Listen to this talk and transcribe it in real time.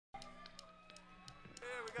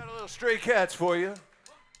Stray Cats for you.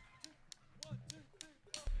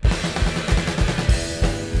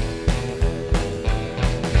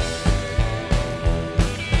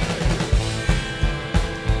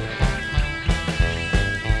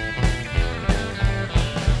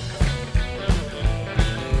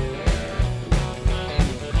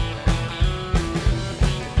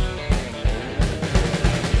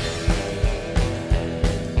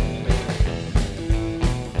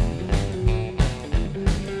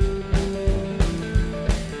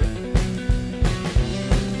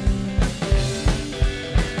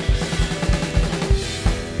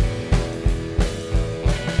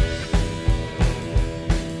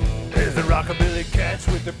 Rockabilly cats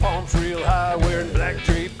with their palms real high, wearing black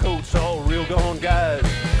draped coats, all real gone guys.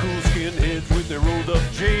 Cool skin heads with their rolled up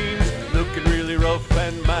jeans, looking really rough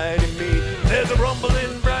and mighty mean. There's a rumble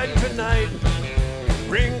in Briton tonight,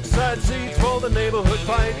 ringside seats for the neighborhood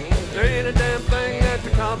fight. There ain't a damn thing that the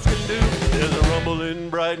cops can do. There's a rumble in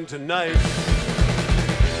Briton tonight.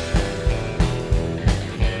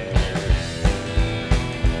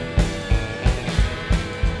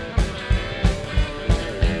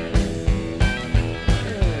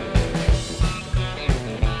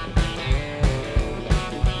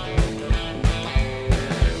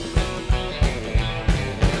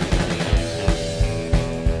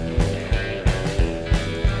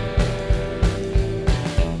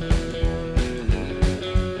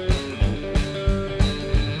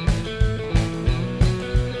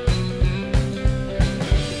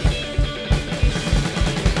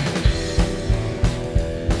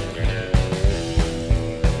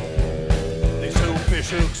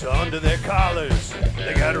 Hooks under their collars,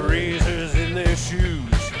 they got razors in their shoes.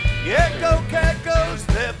 Yeah, go cat goes,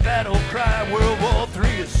 their battle cry, World War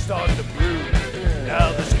III is starting to brew.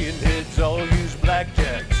 Now the skinheads all use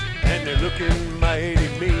blackjacks, and they're looking mighty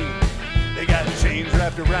mean. They got chains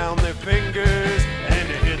wrapped around their fingers, and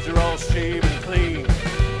their heads are all shaven clean.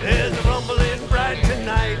 There's a rumble in Briton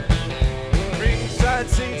tonight, ringside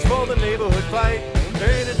seats for the neighborhood fight.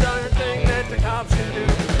 There ain't a darn thing that the cops can do.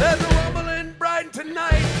 There's a rumble in Briton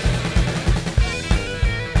tonight.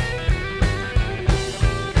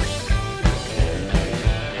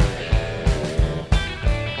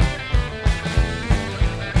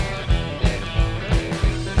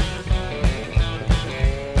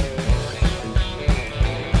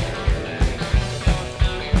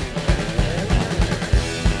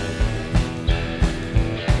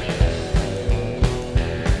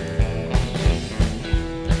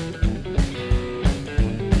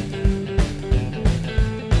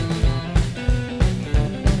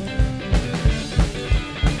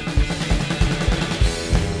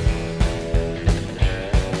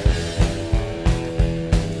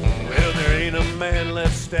 Man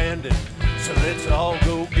left standing, so let's all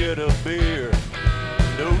go get a beer.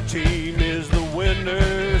 No team is the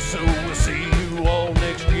winner, so we'll see you all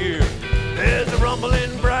next year. There's a rumble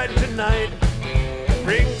in Briton tonight,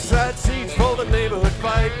 ringside seats for the neighborhood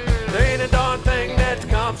fight. There ain't a darn thing that the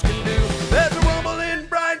cops can do. There's a rumble in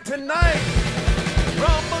Briton tonight,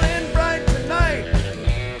 rumble in Briton tonight,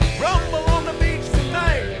 rumble on the beach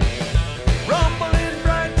tonight, rumble in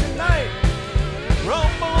Briton tonight,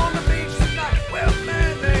 rumble on the beach.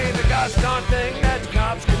 Gosh darn thing that the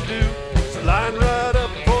cops can do. So line right up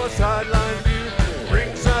for a sideline view,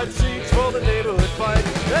 ringside seats for the neighborhood fight.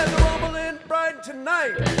 There's a rumble in Briton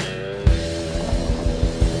tonight.